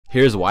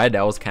Here's why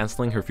Adele is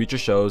canceling her future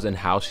shows and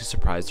how she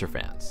surprised her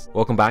fans.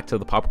 Welcome back to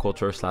the pop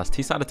culture /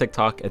 T-side of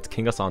TikTok. It's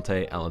King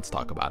Asante and let's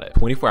talk about it.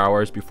 24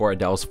 hours before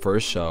Adele's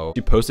first show,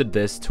 she posted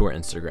this to her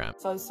Instagram.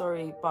 So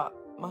sorry, but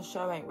my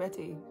show ain't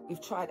ready.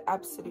 We've tried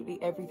absolutely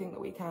everything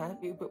that we can,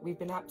 but we've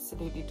been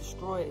absolutely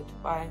destroyed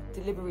by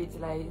delivery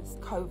delays,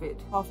 COVID.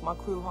 Half my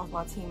crew, half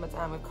my team are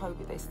down with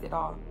COVID, they still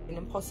are. It's been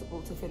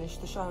impossible to finish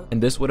the show.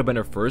 And this would have been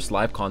her first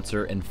live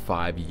concert in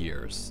 5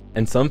 years.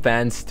 And some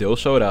fans still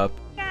showed up.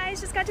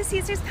 Guys, just got to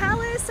Caesar's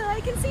Palace so I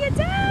can see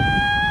Adele!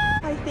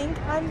 I think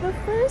I'm the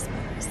first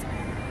person.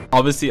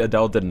 Obviously,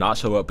 Adele did not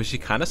show up, but she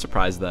kind of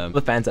surprised them.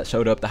 The fans that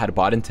showed up that had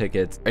bought in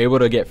tickets are able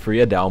to get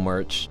free Adele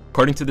merch.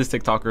 According to this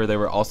TikToker, they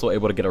were also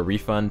able to get a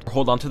refund or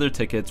hold on to their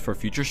tickets for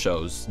future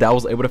shows. Adele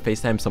was able to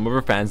FaceTime some of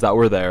her fans that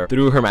were there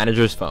through her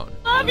manager's phone.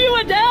 Love you,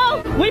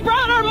 Adele! We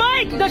brought our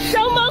mic! The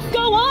show must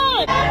go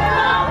on! It's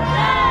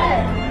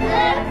okay!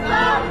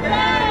 It's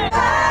okay!